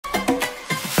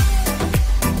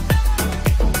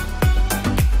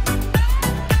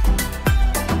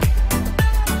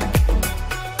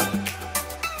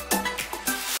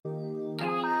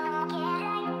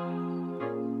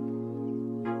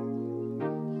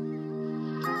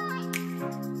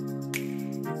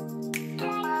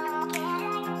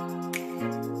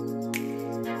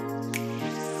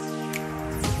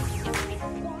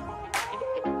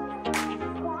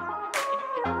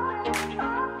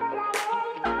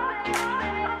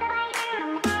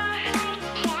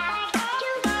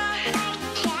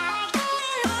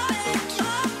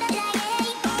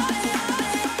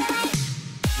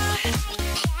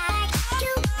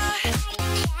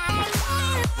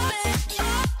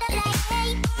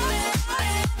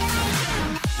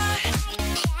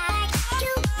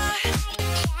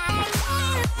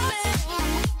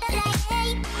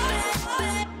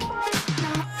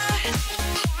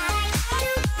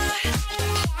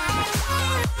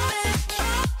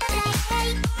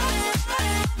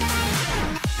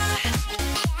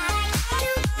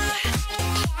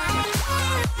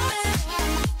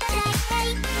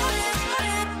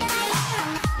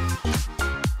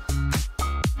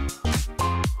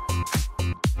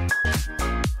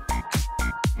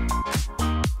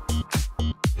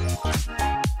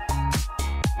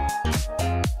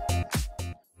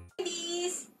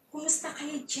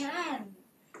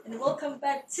welcome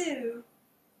back to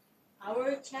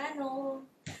our channel.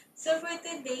 So for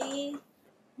today,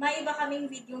 may iba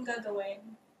kaming video gagawin.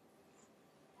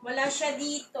 Wala siya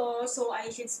dito, so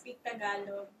I should speak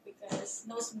Tagalog because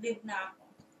nosebleed na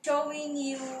ako. Showing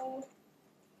you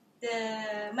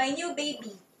my new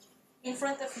baby in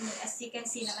front of me, as you can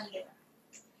see naman dito.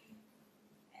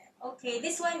 Okay,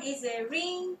 this one is a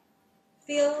ring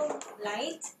fill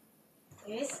light.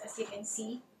 Yes, as you can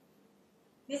see.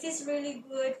 This is really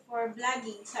good for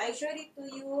vlogging. So, I showed it to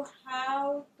you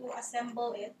how to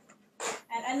assemble it.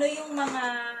 And ano yung mga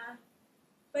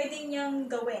pwede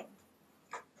niyang gawin.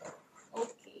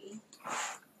 Okay.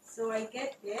 So, I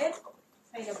get it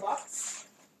by the box.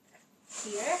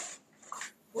 Here.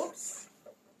 Oops.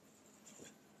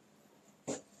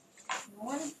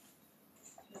 Yun.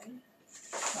 Okay.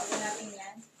 Bago natin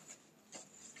yan.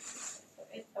 So,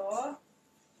 ito.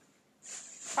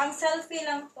 Pang selfie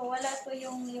lang to, wala to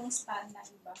yung stand na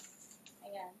iba.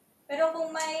 Ayan. Pero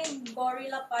kung may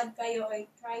gorilla pad kayo or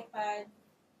tripod,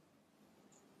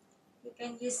 you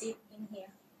can use it in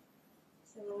here.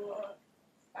 So,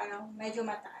 parang medyo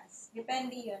mataas.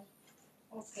 Depende yun.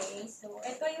 Okay, so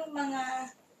ito yung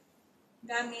mga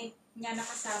gamit niya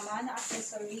nakasama na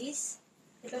accessories.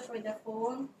 Ito for the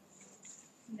phone.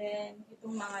 Then,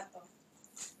 itong mga to.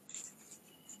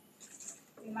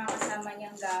 Yung mga kasama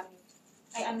niyang gamit.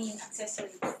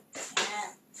 Accessories.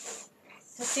 Ayan.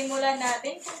 So, simulan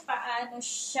natin kung paano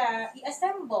siya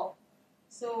i-assemble.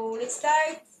 So, let's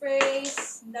start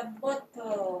first the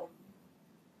bottom.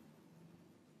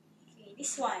 Okay,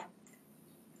 this one.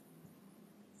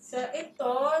 So,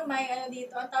 ito, may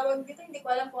dito. Ang tawag dito, hindi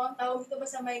ko alam po ang tawag dito,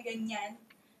 basta may ganyan.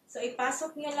 So,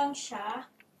 ipasok nyo lang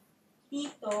siya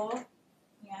dito.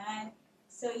 Yan.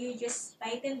 So, you just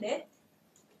tighten it.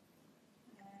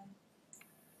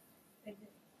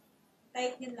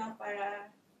 Tight nyo lang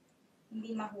para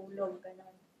hindi mahulog.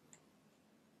 Ganon.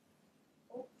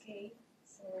 Okay.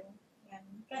 So, yan.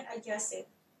 You can adjust it.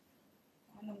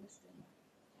 Anong gusto nyo.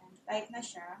 Yan. Tight na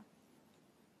siya.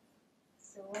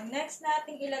 So, next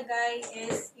nating ilagay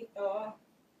is ito.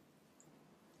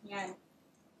 Yan.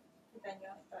 Kita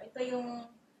nyo. Ito yung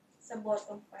sa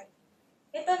bottom part.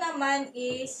 Ito naman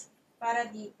is para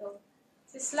dito.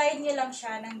 So, slide nyo lang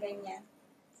siya ng ganyan.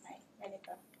 Ay,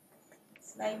 ganito.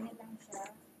 Slide nyo lang siya.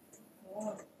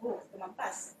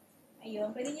 Tumampas.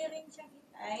 Ayun, pwede nyo rin siyang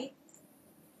i-tight.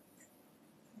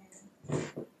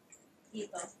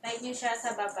 Dito. Tight nyo siya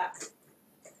sa baba.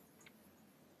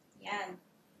 Yan.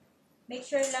 Make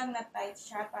sure lang na tight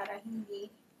siya para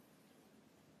hindi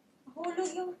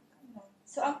mahulog yung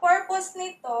So, ang purpose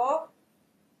nito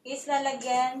is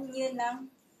lalagyan nyo ng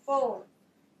phone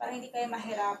para hindi kayo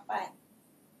mahirapan.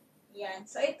 Yan.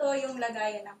 So, ito yung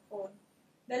lagayan ng phone.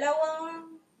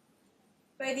 Dalawang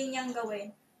pwede niyang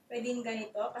gawin. Pwedeng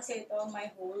ganito kasi ito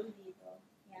may hole dito.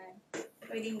 Yan.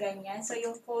 Pwedeng ganyan. So,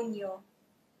 yung phone nyo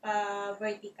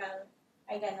pa-vertical.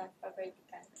 Ay, ganon.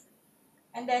 Pa-vertical.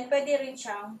 And then, pwede rin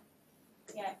siyang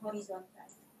yan, horizontal.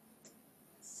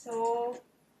 So,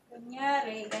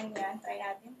 kunyari, ganyan. Try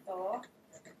natin to.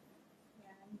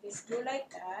 Yan. Just do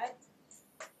like that.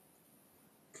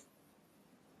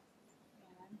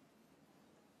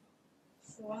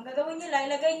 So, ang gagawin nyo lang,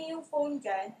 ilagay nyo yung phone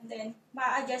dyan, and then,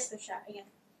 ma-adjust to siya. Ayan.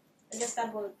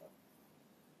 Adjustable to.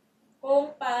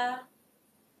 Kung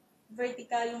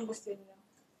vertical yung gusto nyo.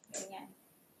 Ganyan.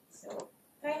 So,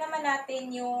 try naman natin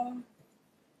yung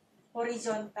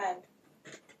horizontal.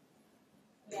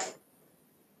 Ayan.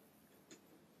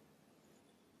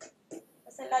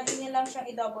 Basta lagi nyo lang siyang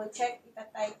i-double check,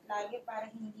 ita-tight lagi para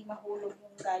hindi mahulog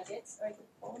yung gadgets or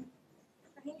yung phone.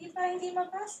 At hindi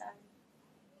mabasa.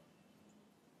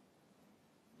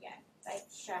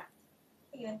 Tight siya.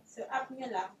 Ayun. So, up nyo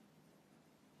lang.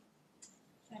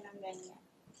 Siya ng ganyan.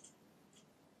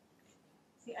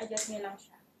 So, adjust nyo lang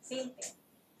siya. Same thing.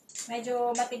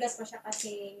 Medyo matigas pa siya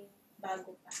kasi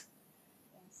bago pa.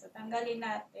 Ayan. So, tanggalin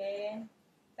natin.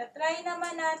 Try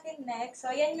naman natin next. So,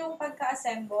 ayan yung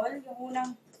pagka-assemble. Yung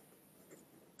unang,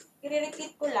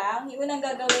 i-repeat ko lang. Yung unang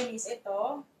gagawin is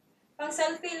ito. Pang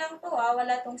selfie lang to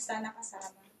wala tong stand na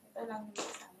kasama. Ito lang yung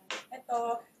kasama.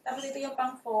 Ito, tapos ito yung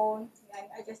pang phone.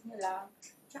 Yan, adjust nyo lang.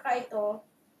 Tsaka ito,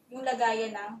 yung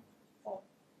lagayan ng phone.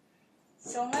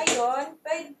 So, ngayon,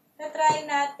 try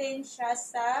natin siya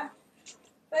sa,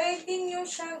 pwede nyo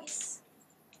siyang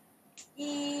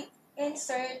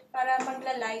i-insert para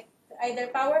magla-light either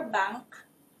power bank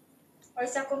or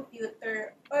sa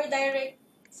computer or direct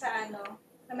sa na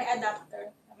may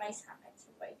adapter, na may socket.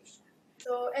 So, pwede siya.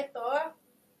 So, ito,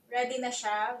 ready na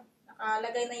siya.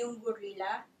 Nakalagay na yung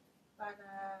gorilla.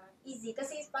 Para easy.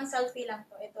 Kasi pang selfie lang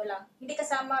to. Ito lang. Hindi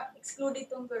kasama, excluded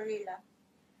tong gorilla.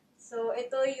 So,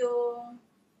 ito yung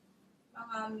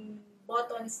mga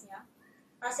buttons niya.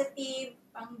 Positive,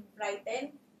 pang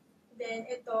brighten. Then,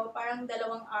 ito, parang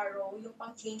dalawang arrow, yung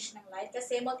pang change ng light.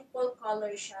 Kasi multiple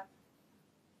color siya.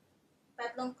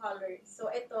 Tatlong color.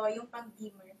 So, ito, yung pang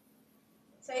dimmer.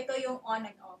 So, ito yung on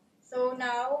and off. So,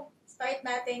 now, start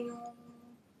natin yung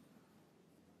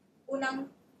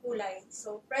unang kulay.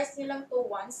 So, press nyo lang to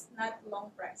once, not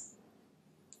long press.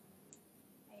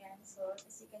 Ayan. So,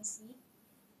 as you can see,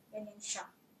 ganyan siya.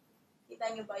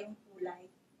 Kita nyo ba yung kulay?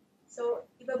 So,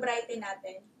 iba-brighten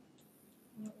natin.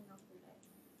 Yung unang kulay.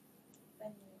 Kita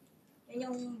nyo. Yan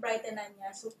yung brightenan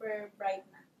niya. Super bright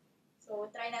na. So,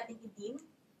 try natin i-dim.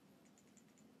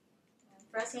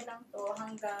 Press nyo lang to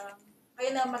hanggang kayo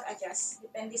na mag-adjust.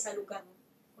 Depende sa lugar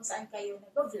kung saan kayo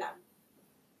nag-vlog.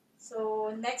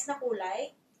 So, next na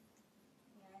kulay.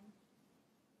 Yan.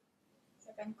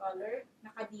 Second color.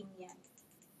 Naka-dim yan.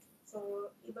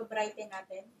 So, iba-brighten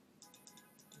natin.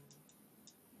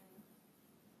 Yan.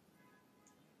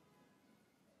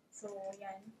 So,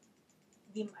 yan.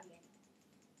 Dim again.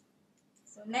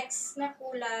 So, next na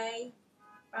kulay.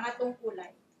 Pangatong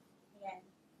kulay. Yan.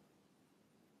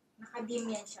 Naka-dim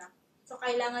yan siya. So,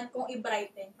 kailangan kong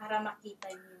i-brighten para makita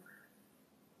niyo.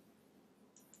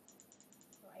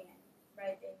 So, ayan.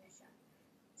 Brighten na siya.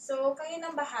 So, kayo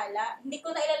nang bahala. Hindi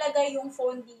ko na ilalagay yung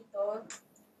phone dito.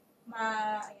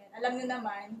 Ayan. Alam niyo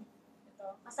naman.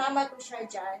 Ito. Kasama to siya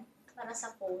dyan para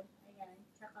sa phone. Ayan.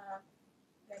 Tsaka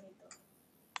ganito.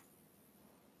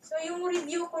 So, yung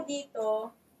review ko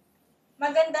dito,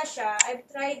 maganda siya. I've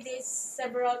tried this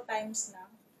several times na.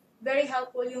 Very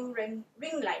helpful yung ring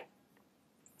light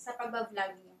sa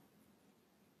pagbablog niyo.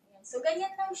 Ayan. So,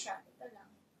 ganyan lang siya. Ito lang.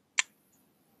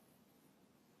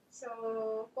 So,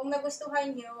 kung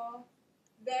nagustuhan nyo,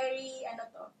 very,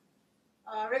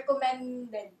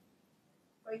 recommended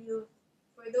for you,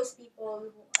 for those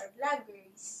people who are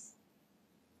vloggers.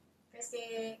 Kasi,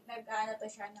 to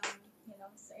siya ng,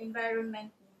 sa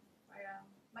environment niyo. Parang,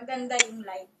 maganda yung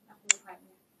light na kuha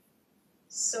niya.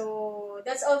 So,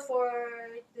 that's all for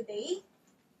today.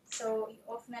 So,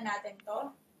 i-off na natin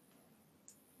to.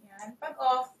 Yan. Pag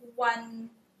off,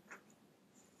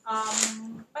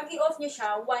 pag i-off nyo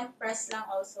siya, one press lang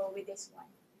also with this one.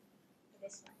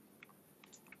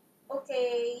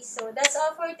 Okay, so that's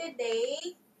all for today.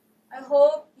 I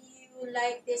hope you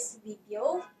like this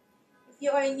video. If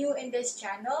you are new in this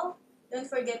channel, don't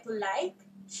forget to like,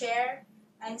 share,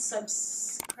 and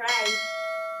subscribe.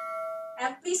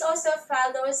 And please also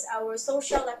follow our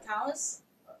social accounts,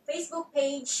 Facebook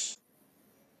page,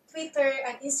 Twitter,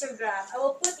 and Instagram. I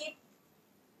will put it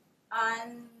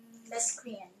on the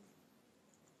screen.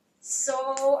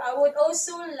 So, I would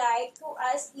also like to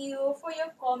ask you for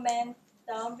your comment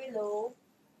down below.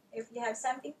 If you have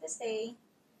something to say,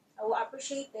 I will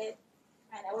appreciate it,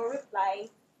 and I will reply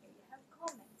if you have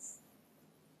comments.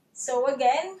 So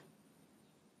again,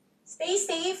 stay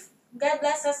safe, God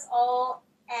bless us all,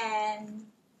 and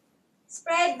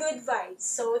spread good vibes.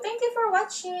 So, thank you for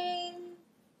watching.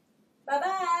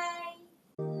 Bye-bye!